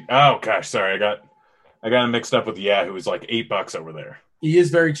 what is he? Oh gosh, sorry, I got him mixed up with Yahoo. It's like $8 over there. He is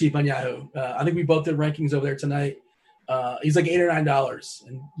very cheap on Yahoo. I think we both did rankings over there tonight. He's like $8 or $9,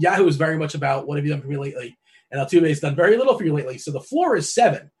 and Yahoo is very much about what have you done for me lately. And Altuve has done very little for you lately. So the floor is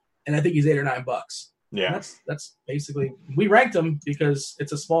 $7, and I think he's $8 or $9. Yeah. And that's basically – we ranked him because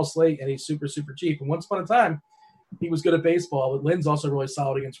it's a small slate and he's super, super cheap. And once upon a time, he was good at baseball, but Lynn's also really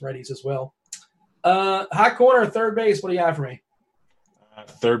solid against righties as well. Hot corner, third base, what do you have for me?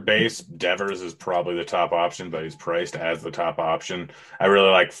 Third base, Devers is probably the top option, but he's priced as the top option. I really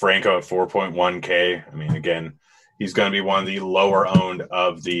like Franco at 4.1K. I mean, again, he's going to be one of the lower owned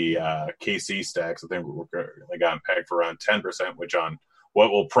of the KC stacks. I think they got him pegged for around 10%, which on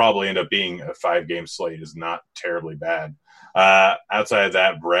what will probably end up being a 5-game slate is not terribly bad. Outside of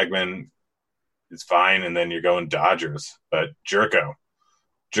that, Bregman is fine, and then you're going Dodgers. But Jerko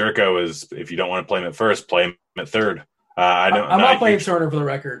is, if you don't want to play him at first, play him at third. I'm not playing Turner for the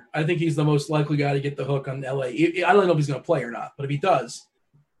record. I think he's the most likely guy to get the hook on LA. I don't know if he's going to play or not, but if he does,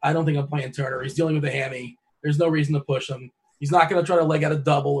 I don't think I'm playing Turner. He's dealing with a hammy. There's no reason to push him. He's not going to try to leg out a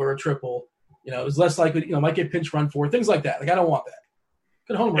double or a triple. It's less likely, might get pinch run for, things like that. Like, I don't want that.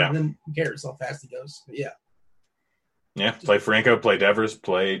 Could homer, and then who cares how fast he goes? But yeah. Yeah, play Franco, play Devers,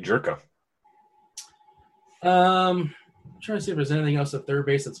 play Jerko. I'm trying to see if there's anything else at third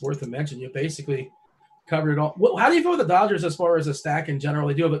base that's worth a mention. You basically covered it all. Well, how do you feel with the Dodgers as far as a stack in general?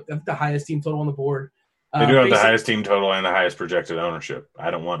 They do have the highest team total on the board. They do have the highest team total and the highest projected ownership. I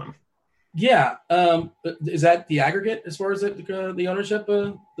don't want them. Yeah. Is that the aggregate as far as the ownership?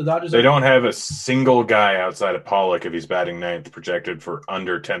 The Dodgers? They don't have a single guy outside of Pollock if he's batting ninth projected for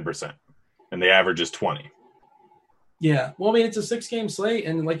under 10%. And the average is 20. Yeah. Well, I mean, it's a 6-game slate.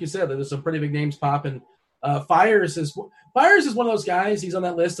 And like you said, there's some pretty big names popping. Fires is one of those guys. He's on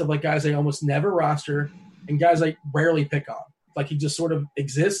that list of like guys I almost never roster and guys I rarely pick on. Like he just sort of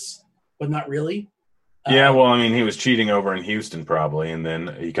exists, but not really. Yeah, well, I mean, he was cheating over in Houston probably, and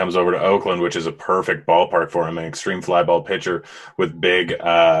then he comes over to Oakland, which is a perfect ballpark for him, an extreme fly ball pitcher with big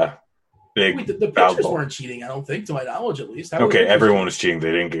the pitchers weren't cheating, I don't think, to my knowledge at least. Okay, everyone was cheating.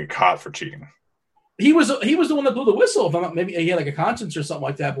 They didn't get caught for cheating. He was the one that blew the whistle. If I'm not, maybe he had like a conscience or something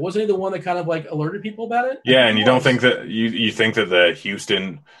like that. But wasn't he the one that kind of like alerted people about it? Yeah, and you don't think that you think that the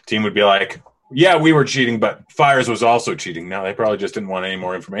Houston team would be like, yeah, we were cheating, but Fires was also cheating. No, they probably just didn't want any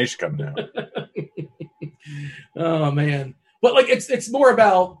more information coming down. Oh man, but like it's more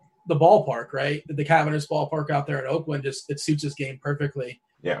about the ballpark, right? The Cavernous ballpark out there in Oakland it suits this game perfectly.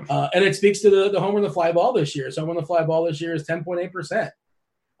 Yeah, and it speaks to the homer and the fly ball this year. So homer and the fly ball this year is 10.8%.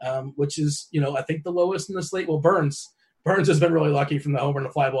 Which is, I think the lowest in the slate. Well, Burns has been really lucky from the homer and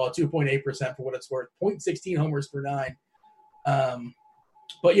the fly ball at 2.8% for what it's worth, 0.16 homers per 9.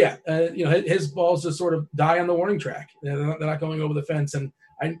 But yeah, his balls just sort of die on the warning track. They're not going over the fence. And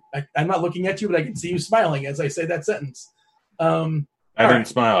I'm not looking at you, but I can see you smiling as I say that sentence. I didn't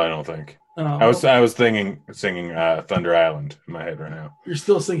smile, I don't think. I was singing Thunder Island in my head right now. You're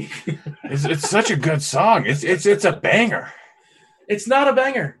still singing. It's such a good song. It's a banger. It's not a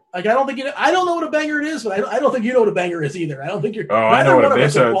banger. Like I don't know what a banger it is, but I don't think you know what a banger is either. I don't think you're. Oh, I know what it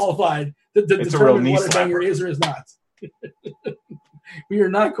is. Qualified to determine what a banger is or is not. We are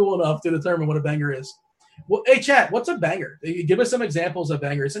not cool enough to determine what a banger is. Well, hey, chat, what's a banger? Give us some examples of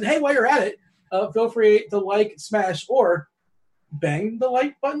bangers. And hey, while you're at it, feel free to like, smash, or bang the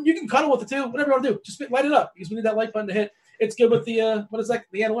like button. You can cuddle with it too. Whatever you want to do, just light it up because we need that like button to hit. It's good with the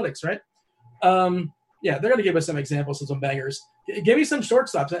the analytics, right? Yeah, they're going to give us some examples of some bangers. Give me some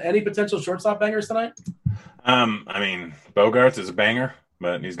shortstops. Any potential shortstop bangers tonight? I mean, Bogarts is a banger,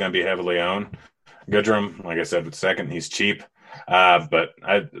 but he's going to be heavily owned. Goodrum, like I said, with second, he's cheap. But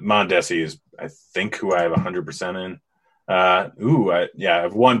Mondesi is, I think, who I have 100% in. I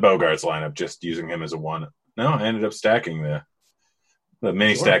have one Bogarts lineup, just using him as a one. No, I ended up stacking the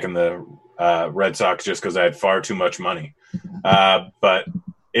mini stack in the Red Sox just because I had far too much money. But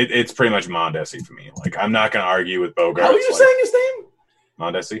it's pretty much Mondesi for me. Like, I'm not going to argue with Bogarts. How are you saying his name?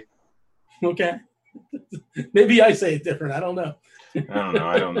 Mondesi. Okay. Maybe I say it different. I don't know.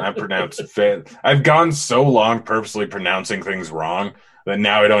 I don't know. I pronounce it. I've gone so long purposely pronouncing things wrong that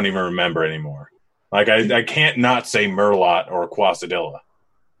now I don't even remember anymore. Like, I can't not say Merlot or Quesadilla.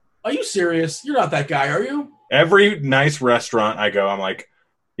 Are you serious? You're not that guy, are you? Every nice restaurant I go, I'm like,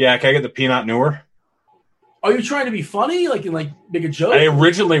 yeah, can I get the peanut newer? Are you trying to be funny? Like make a joke? I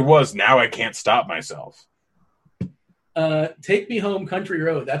originally was. Now I can't stop myself. Take Me Home Country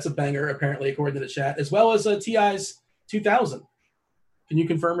Road. That's a banger, apparently, according to the chat, as well as T.I.'s 2000. Can you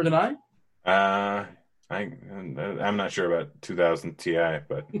confirm or deny? I'm not sure about 2000 T.I.,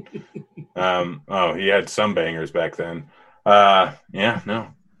 but he had some bangers back then.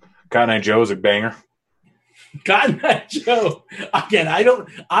 No. Cotton Eye Joe's a banger. Cotton Eye Joe. Again, I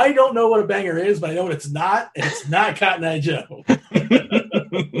don't know what a banger is, but I know what it's not. It's not Cotton Eye Joe.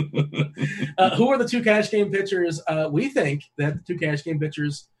 Who are the two cash game pitchers? We think that the two cash game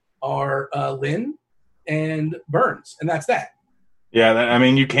pitchers are Lynn Mm-hmm. and Burns, and that's that. Yeah, I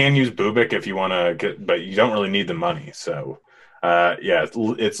mean, you can use Bubik if you want to get, but you don't really need the money. So, yeah,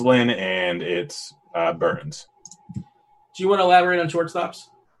 it's Lynn and it's Burns. Do you want to elaborate on shortstops?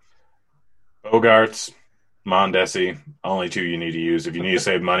 Bogarts, Mondesi, only two you need to use. If you need to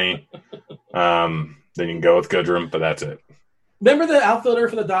save money, then you can go with Goodrum, but that's it. Remember the outfielder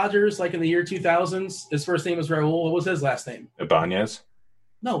for the Dodgers, like in the year 2000s? His first name was Raul. What was his last name? Ibanez?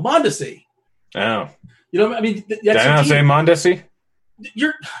 No, Mondesi. Oh. You know, I mean, Did I not say Mondesi?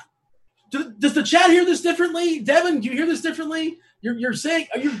 Does the chat hear this differently? Devin, do you hear this differently? You're saying,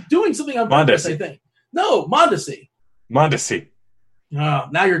 are you doing something on purpose, I think. No, Mondesi. Mondesi. Oh,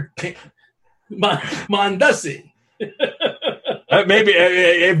 now you're Mondesi. Maybe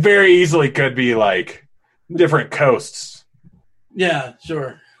it very easily could be like different coasts. Yeah,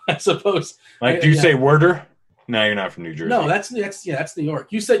 sure. I suppose. Like, do you say Werder? No, you're not from New Jersey. No, that's New York.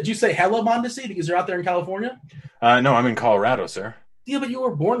 Do you say hello Mondesi because you're out there in California? No, I'm in Colorado, sir. Yeah, but you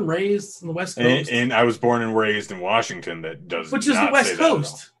were born and raised on the West Coast. And I was born and raised in Washington. Which is the West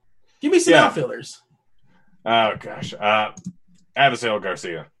Coast. Give me some outfielders. Oh, gosh. Avisail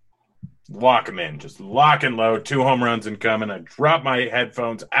Garcia. Lock him in. Just lock and load. 2 home runs incoming. I drop my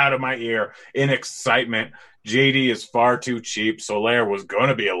headphones out of my ear in excitement. JD is far too cheap. Soler was going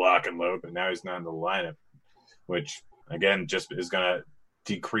to be a lock and load, but now he's not in the lineup, which, again, just is going to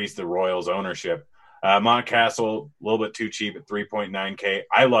decrease the Royals' ownership. Montcastle, a little bit too cheap at 3.9K.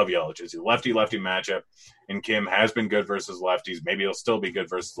 I love Yelich. It's a lefty-lefty matchup, and Kim has been good versus lefties. Maybe he'll still be good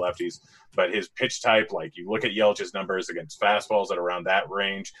versus lefties, but his pitch type, like you look at Yelich's numbers against fastballs at around that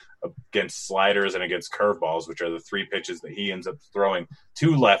range, against sliders and against curveballs, which are the 3 pitches that he ends up throwing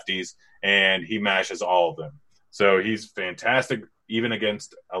to lefties, and he mashes all of them. So he's fantastic even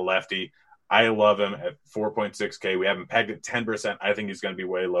against a lefty. I love him at 4.6K. We have him pegged at 10%. I think he's going to be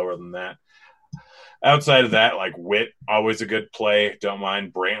way lower than that. Outside of that, like Witt, always a good play. Don't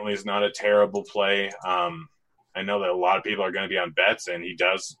mind. Brantley's not a terrible play. I know that a lot of people are going to be on bets, and he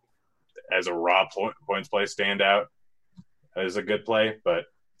does, as a raw points play, stand out as a good play. But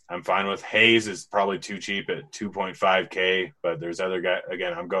I'm fine with Hayes is probably too cheap at 2.5K. But there's other guys.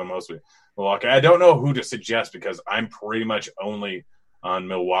 Again, I'm going mostly Milwaukee. I don't know who to suggest because I'm pretty much only on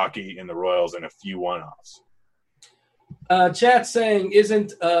Milwaukee in the Royals and a few one-offs. Chat saying,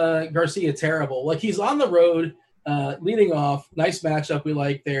 isn't Garcia terrible? Like, he's on the road, leading off. Nice matchup we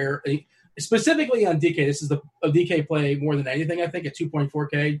like there. Specifically on DK, this is a DK play more than anything, I think, at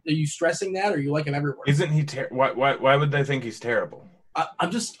 2.4K. Are you stressing that, or you like him everywhere? Isn't he why would they think he's terrible?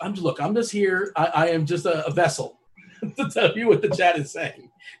 I'm just here. I am just a vessel to tell you what the chat is saying.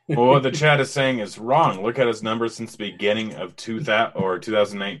 Well, what the chat is saying is wrong. Look at his numbers since the beginning of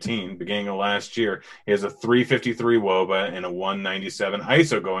 2019, beginning of last year. He has a 353 WOBA and a 197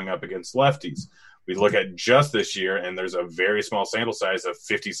 ISO going up against lefties. We look at just this year, and there's a very small sample size of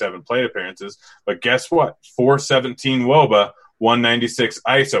 57 plate appearances. But guess what? 417 WOBA, 196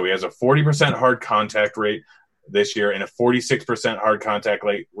 ISO. He has a 40% hard contact rate this year and a 46% hard contact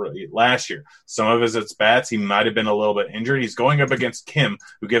rate last year. Some of his at-bats, he might have been a little bit injured. He's going up against Kim,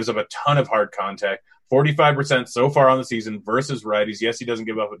 who gives up a ton of hard contact, 45% so far on the season versus righties. Yes, he doesn't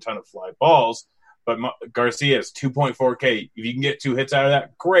give up a ton of fly balls, but Garcia is 2.4K. If you can get 2 hits out of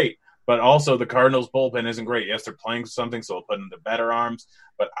that, great. But also the Cardinals bullpen isn't great. Yes, they're playing something, so they'll put in the better arms,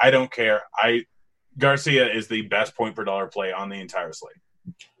 but I don't care. Garcia is the best point per dollar play on the entire slate.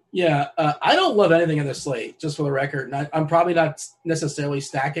 Yeah, I don't love anything in this slate, just for the record. And I'm probably not necessarily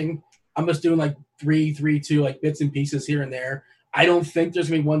stacking. I'm just doing like 3-3-2, like bits and pieces here and there. I don't think there's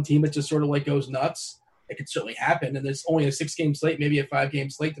going to be one team that just sort of like goes nuts. It could certainly happen. And there's only a 6-game slate, maybe a 5-game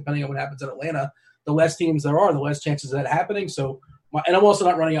slate, depending on what happens in Atlanta. The less teams there are, the less chances of that happening. So, and I'm also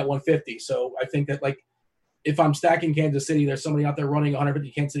not running at 150. So I think that, like, if I'm stacking Kansas City, there's somebody out there running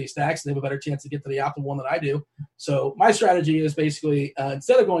 150 Kansas City stacks, and they have a better chance to get to the optimal one than I do. So my strategy is basically,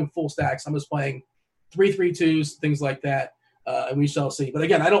 instead of going full stacks, I'm just playing 3-3-2s, things like that, and we shall see. But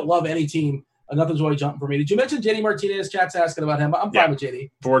again, I don't love any team. Nothing's really jumping for me. Did you mention JD Martinez? Chat's asking about him. I'm fine with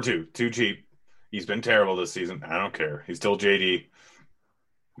JD. 4-2, too cheap. He's been terrible this season. I don't care. He's still JD.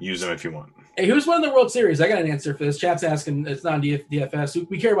 Use him if you want. Hey, who's won the World Series? I got an answer for this. Chat's asking. It's not in DFS.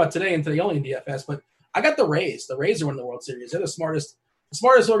 We care about today and today only in DFS, but I got the Rays. The Rays are winning the World Series. They're the smartest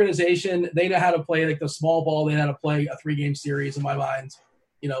organization. They know how to play like the small ball. They know how to play a 3-game series in my mind.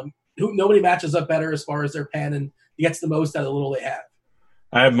 You know, nobody matches up better as far as their pen and gets the most out of the little they have.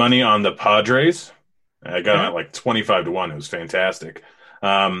 I have money on the Padres. I got them at like 25-1. It was fantastic.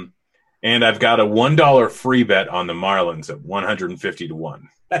 And I've got a $1 free bet on the Marlins at 150-1.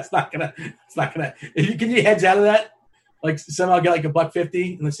 That's not gonna. Can you hedge out of that? Like somehow get like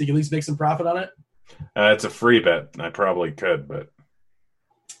 $1.50, and so you can at least make some profit on it. It's a free bet. I probably could, but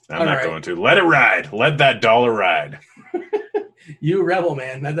I'm not going to. Let it ride. Let that dollar ride. You rebel,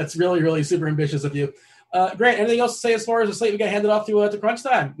 man. That's really, really super ambitious of you. Grant, anything else to say as far as the slate we got handed off to crunch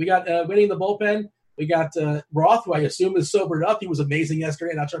time? We got Winnie in the bullpen. We got Roth, who I assume is sobered up. He was amazing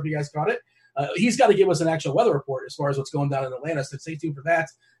yesterday. Not sure if you guys caught it. He's got to give us an actual weather report as far as what's going down in Atlanta, so stay tuned for that.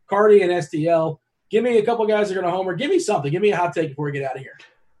 Cardi and STL. Give me a couple guys that are going to homer. Give me something. Give me a hot take before we get out of here.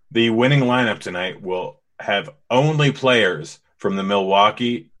 The winning lineup tonight will have only players from the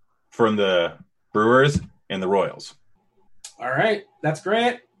Milwaukee, from the Brewers, and the Royals. All right. That's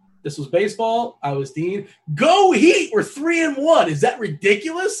Grant. This was baseball. I was Dean. Go Heat! We're 3-1. Is that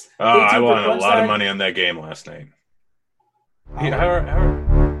ridiculous? I won a lot of money on that game last night. How